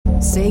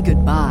Say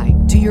goodbye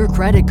to your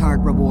credit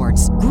card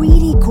rewards.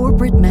 Greedy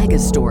corporate mega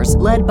stores,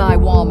 led by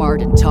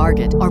Walmart and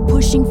Target, are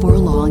pushing for a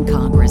law in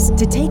Congress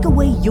to take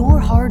away your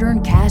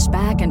hard-earned cash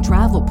back and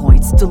travel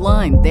points to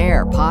line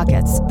their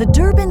pockets. The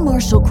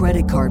Durbin-Marshall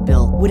credit card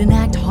bill would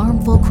enact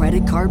harmful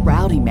credit card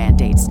routing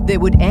mandates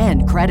that would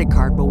end credit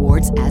card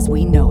rewards as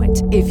we know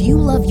it. If you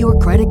love your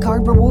credit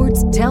card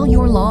rewards, tell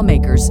your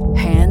lawmakers,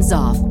 hands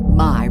off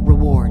my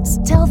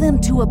rewards. Tell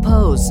them to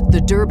oppose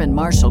the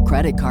Durbin-Marshall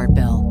credit card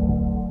bill.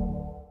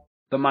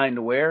 The Mind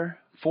Aware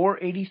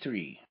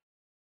 483.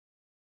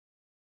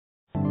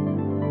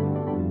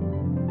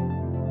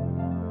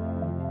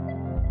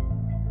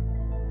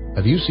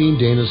 Have you seen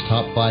Dana's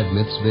Top 5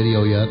 Myths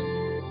video yet?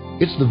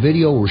 It's the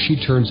video where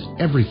she turns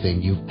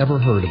everything you've ever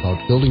heard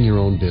about building your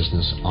own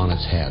business on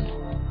its head.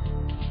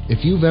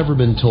 If you've ever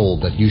been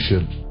told that you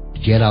should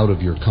get out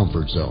of your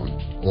comfort zone,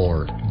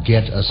 or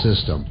get a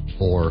system,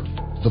 or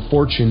the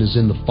fortune is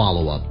in the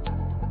follow-up,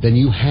 then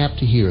you have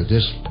to hear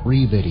this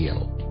free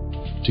video.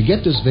 To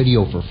get this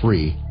video for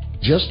free,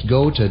 just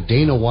go to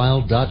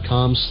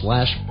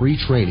danawilde.com/free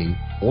training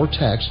or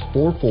text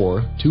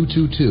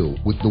 44222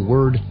 with the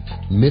word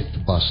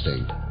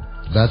myth-busting.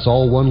 That's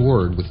all one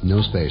word with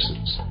no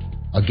spaces.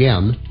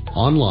 Again,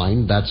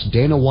 online, that's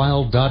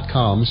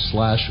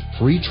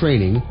danawilde.com/free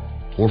training,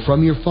 or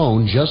from your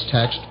phone, just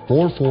text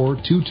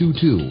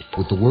 44222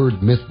 with the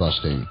word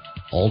myth-busting,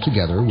 all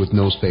together with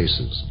no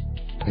spaces.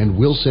 And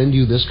we'll send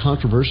you this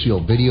controversial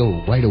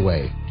video right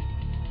away.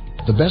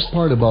 The best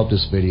part about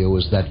this video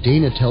is that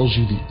Dana tells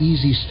you the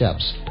easy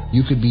steps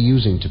you could be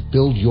using to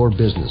build your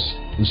business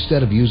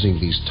instead of using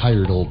these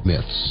tired old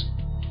myths.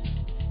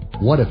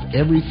 What if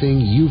everything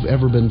you've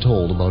ever been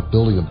told about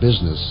building a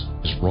business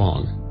is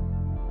wrong?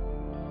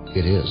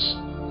 It is.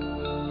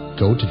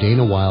 Go to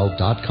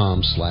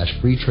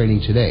danawilde.com/free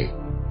training today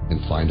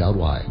and find out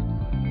why.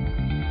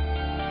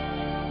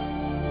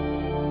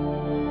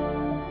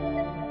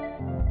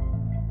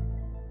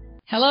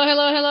 Hello,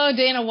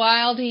 Dana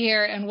Wilde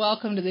here, and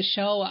welcome to the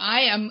show.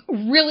 I am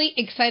really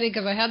excited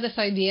because I had this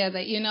idea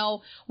that,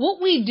 what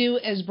we do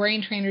as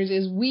brain trainers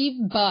is we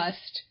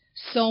bust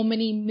so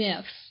many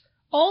myths.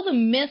 All the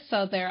myths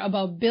out there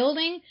about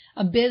building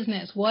a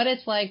business, what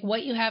it's like,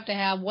 what you have to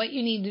have, what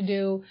you need to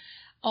do,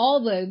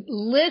 all the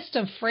list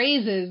of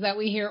phrases that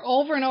we hear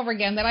over and over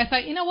again that I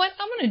thought, I'm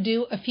going to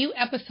do a few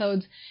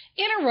episodes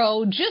in a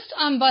row just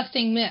on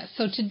busting myths.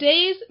 So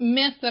today's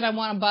myth that I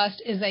want to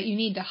bust is that you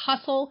need to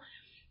hustle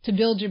to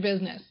build your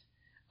business.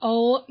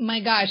 Oh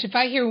my gosh, if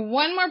I hear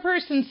one more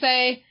person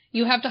say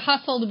you have to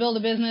hustle to build a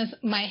business,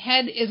 my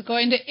head is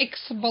going to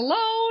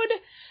explode.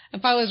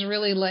 If I was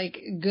really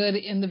good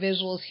in the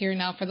visuals here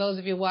now, for those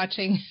of you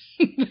watching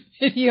the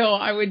video,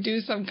 I would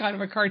do some kind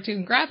of a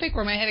cartoon graphic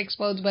where my head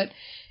explodes, but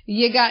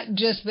you got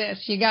just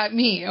this. You got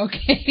me,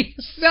 okay?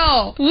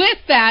 So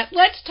with that,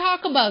 let's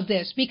talk about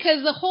this,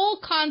 because the whole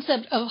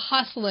concept of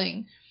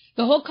hustling,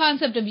 the whole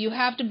concept of you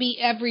have to be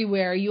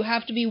everywhere, you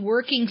have to be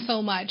working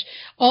so much,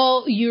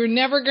 you're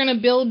never going to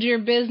build your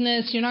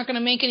business, you're not going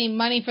to make any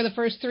money for the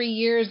first 3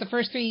 years, the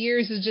first 3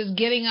 years is just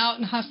getting out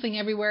and hustling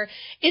everywhere.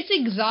 It's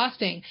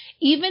exhausting.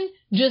 Even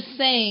just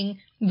saying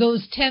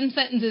those 10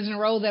 sentences in a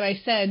row that I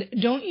said,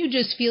 don't you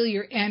just feel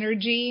your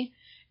energy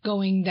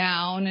going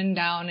down and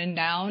down and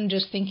down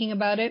just thinking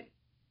about it?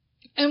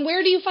 And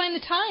where do you find the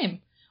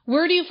time?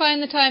 Where do you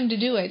find the time to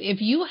do it? If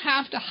you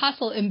have to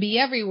hustle and be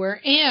everywhere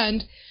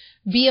and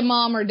be a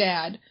mom or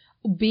dad,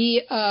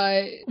 be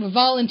a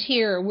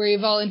volunteer where you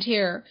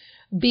volunteer,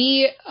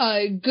 be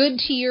good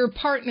to your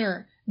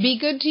partner, be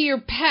good to your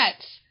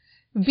pets,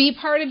 be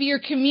part of your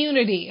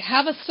community,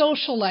 have a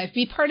social life,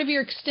 be part of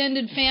your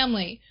extended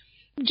family.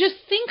 Just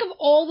think of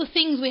all the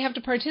things we have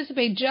to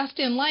participate just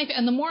in life,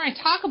 and the more I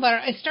talk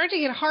about it, I start to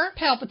get heart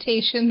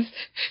palpitations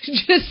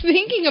just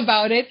thinking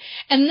about it,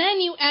 and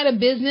then you add a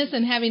business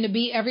and having to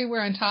be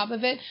everywhere on top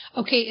of it.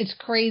 Okay, it's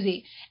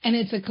crazy, and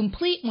it's a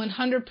complete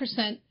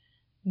 100%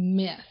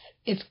 myth.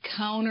 It's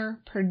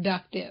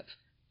counterproductive.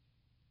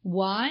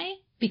 Why?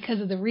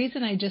 Because of the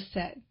reason I just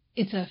said.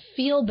 It's a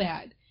feel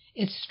bad.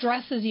 It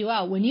stresses you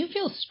out. When you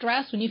feel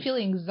stress, when you feel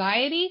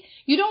anxiety,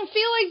 you don't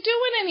feel like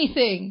doing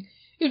anything.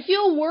 You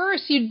feel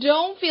worse. You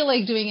don't feel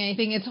like doing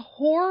anything. It's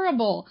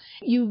horrible.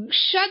 You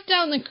shut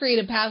down the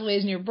creative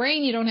pathways in your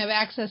brain. You don't have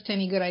access to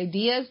any good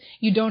ideas.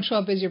 You don't show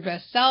up as your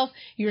best self.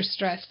 You're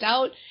stressed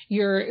out.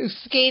 You're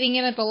skating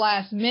in at the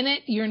last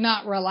minute. You're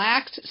not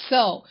relaxed.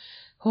 So,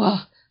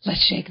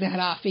 let's shake that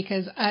off,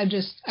 because I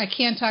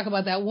can't talk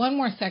about that one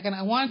more second.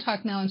 I want to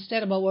talk now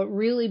instead about what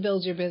really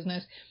builds your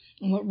business.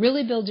 And what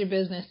really builds your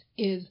business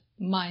is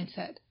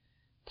mindset,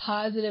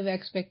 positive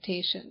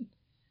expectation,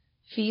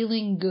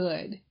 feeling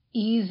good,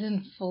 ease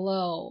and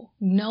flow,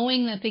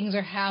 knowing that things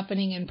are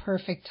happening in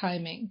perfect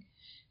timing.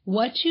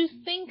 What you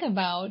think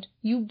about,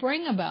 you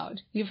bring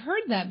about. You've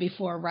heard that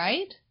before,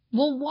 right?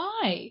 Well,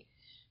 why?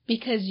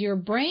 Because your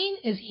brain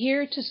is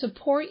here to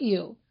support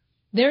you.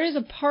 There is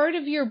a part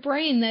of your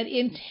brain that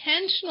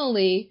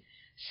intentionally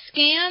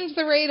scans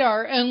the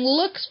radar and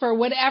looks for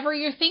whatever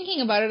you're thinking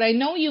about it. I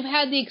know you've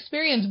had the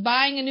experience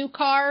buying a new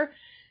car,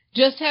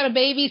 just had a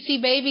baby,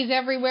 see babies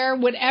everywhere.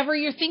 Whatever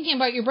you're thinking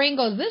about, your brain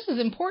goes, this is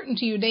important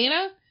to you,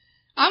 Dana.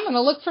 I'm going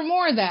to look for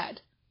more of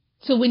that.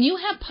 So when you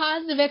have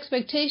positive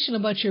expectation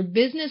about your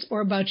business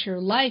or about your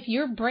life,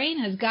 your brain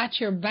has got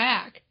your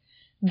back.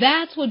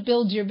 That's what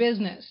builds your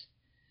business.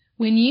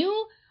 When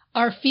you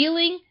are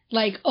feeling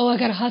like, oh, I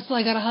got to hustle,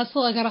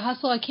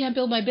 I can't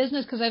build my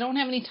business because I don't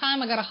have any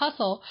time, I got to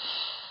hustle.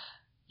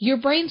 Your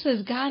brain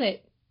says, got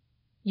it.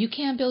 You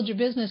can't build your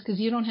business because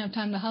you don't have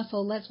time to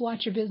hustle. Let's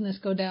watch your business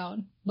go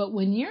down. But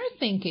when you're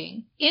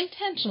thinking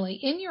intentionally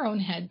in your own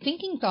head,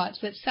 thinking thoughts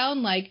that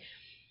sound like,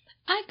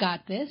 I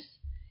got this.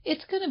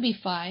 It's going to be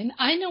fine.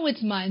 I know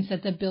it's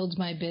mindset that builds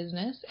my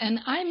business, and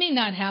I may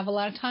not have a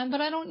lot of time,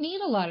 but I don't need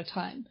a lot of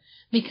time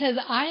because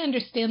I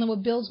understand that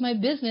what builds my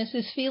business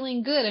is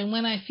feeling good. And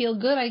when I feel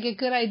good, I get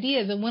good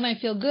ideas. And when I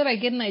feel good, I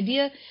get an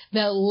idea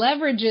that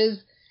leverages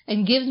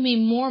and gives me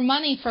more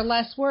money for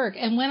less work.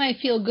 And when I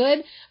feel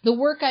good, the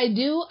work I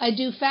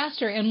do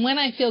faster. And when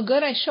I feel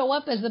good, I show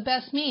up as the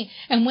best me.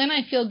 And when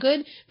I feel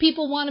good,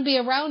 people want to be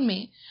around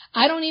me.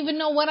 I don't even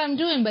know what I'm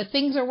doing, but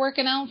things are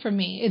working out for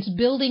me. It's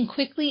building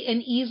quickly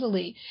and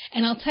easily.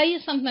 And I'll tell you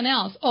something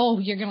else. Oh,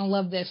 you're going to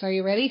love this. Are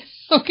you ready?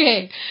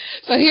 Okay.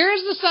 So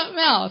here's the something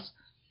else.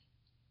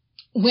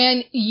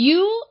 When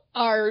you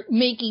are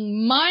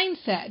making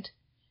mindset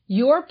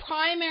your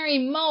primary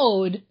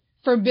mode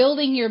for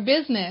building your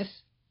business,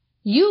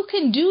 you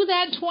can do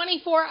that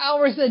 24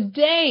 hours a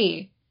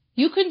day.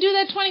 You can do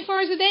that 24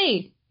 hours a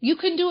day. You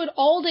can do it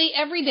all day,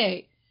 every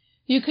day.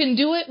 You can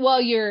do it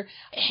while you're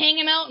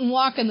hanging out and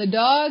walking the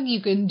dog.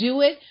 You can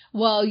do it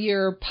while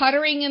you're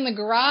puttering in the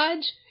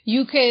garage.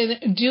 You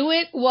can do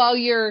it while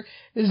you're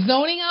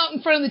zoning out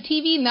in front of the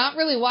TV, not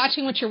really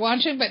watching what you're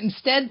watching, but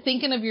instead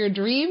thinking of your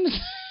dreams,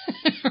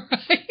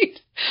 right?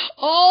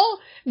 All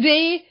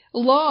day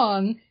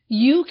long,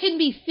 you can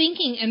be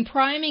thinking and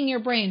priming your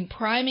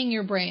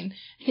brain,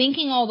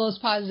 thinking all those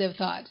positive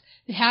thoughts,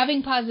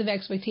 having positive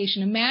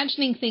expectation,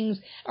 imagining things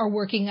are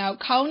working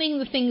out, counting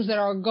the things that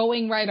are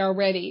going right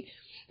already,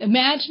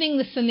 imagining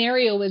the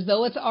scenario as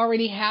though it's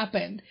already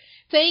happened,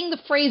 saying the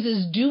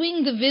phrases,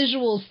 doing the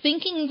visuals,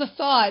 thinking the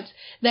thoughts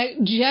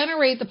that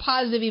generate the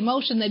positive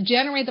emotion, that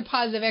generate the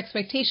positive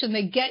expectation,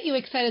 that get you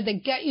excited,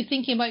 that get you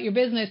thinking about your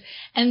business,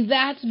 and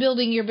that's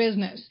building your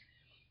business.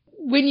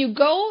 When you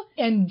go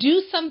and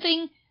do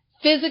something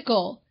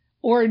physical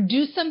or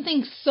do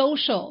something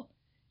social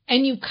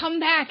and you come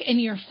back and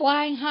you're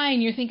flying high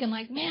and you're thinking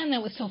like, man,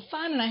 that was so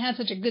fun and I had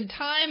such a good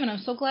time and I'm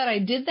so glad I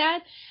did that,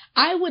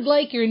 I would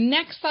like your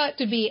next thought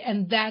to be,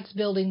 and that's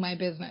building my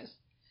business.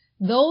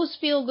 Those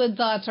feel-good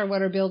thoughts are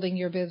what are building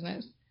your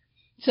business.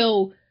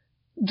 So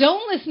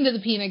don't listen to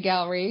the peanut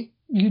gallery.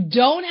 You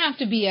don't have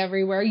to be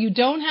everywhere. You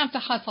don't have to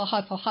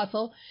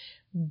hustle,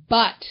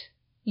 but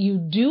you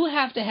do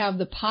have to have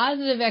the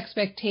positive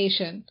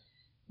expectation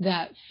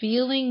that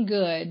feeling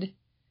good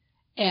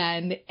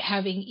and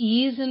having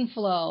ease and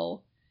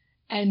flow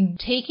and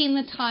taking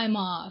the time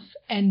off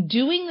and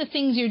doing the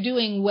things you're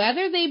doing,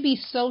 whether they be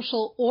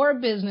social or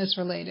business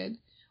related,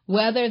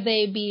 whether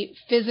they be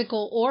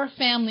physical or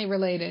family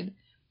related,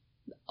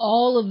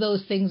 all of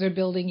those things are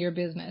building your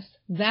business.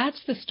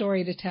 That's the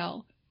story to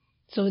tell.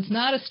 So it's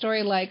not a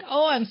story like,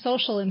 oh, I'm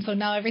social and so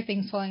now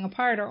everything's falling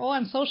apart, or, oh,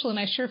 I'm social and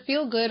I sure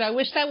feel good. I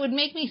wish that would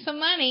make me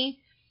some money.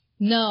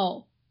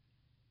 No.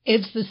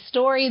 It's the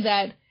story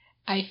that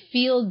I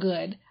feel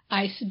good.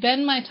 I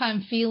spend my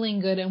time feeling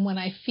good, and when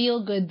I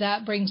feel good,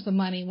 that brings the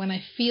money. When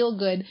I feel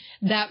good,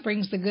 that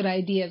brings the good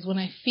ideas. When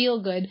I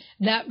feel good,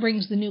 that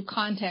brings the new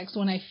context.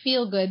 When I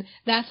feel good,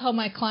 that's how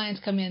my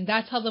clients come in.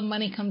 That's how the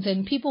money comes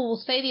in. People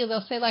will say to you,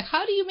 they'll say like,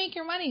 how do you make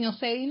your money? And you'll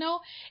say,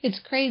 it's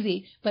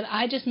crazy, but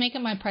I just make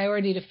it my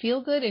priority to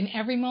feel good in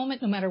every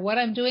moment, no matter what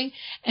I'm doing.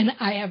 And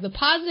I have the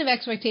positive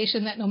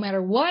expectation that no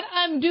matter what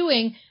I'm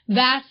doing,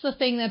 that's the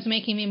thing that's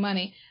making me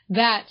money.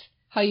 That's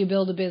how you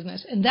build a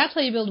business. And that's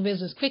how you build a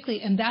business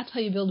quickly, and that's how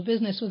you build a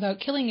business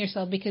without killing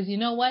yourself, because you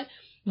know what?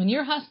 When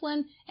you're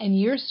hustling and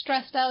you're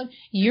stressed out,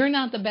 you're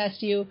not the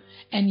best you,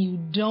 and you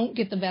don't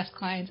get the best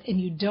clients, and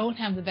you don't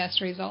have the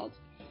best results.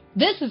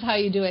 This is how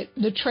you do it,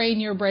 the train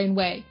your brain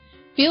way.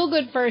 Feel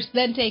good first,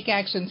 then take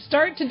action.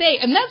 Start today,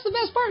 and that's the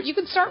best part. You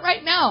can start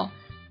right now.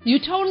 You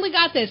totally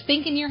got this.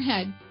 Think in your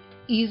head.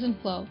 Ease and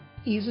flow,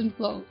 ease and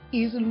flow,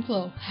 ease and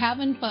flow.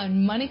 Having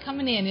fun, money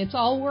coming in. It's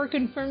all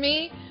working for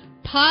me.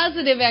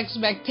 Positive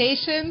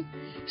expectation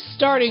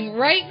starting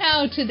right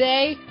now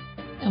today,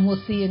 and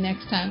we'll see you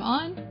next time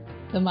on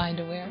The Mind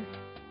Aware.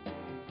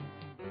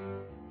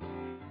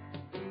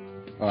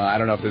 I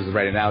don't know if this is the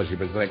right analogy,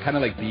 but it's like kind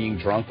of like being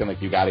drunk and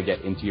like you got to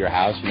get into your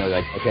house.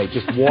 Like, okay,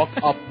 just walk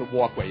up the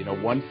walkway.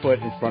 One foot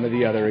in front of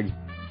the other.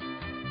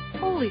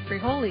 Holy free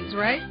holies,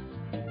 right?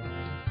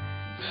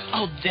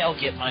 Oh, they'll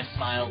get my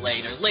smile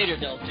later. Later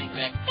they'll think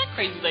back, that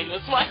crazy lady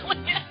was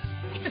smiling at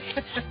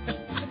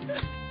me.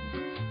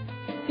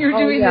 You're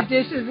doing the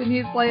dishes and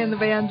he's playing the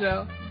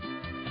banjo.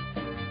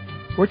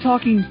 We're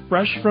talking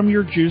fresh from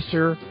your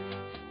juicer.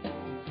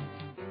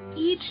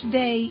 Each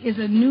day is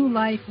a new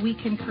life we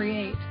can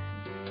create.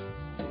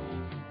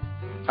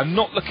 and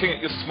not looking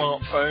at your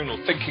smartphone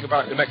or thinking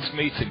about your next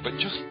meeting, but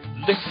just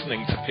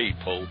listening to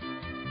people.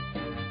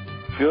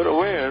 If you're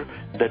aware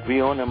that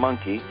we own a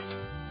monkey.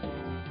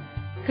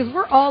 Because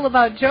we're all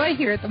about joy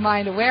here at the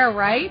Mind Aware,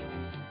 right?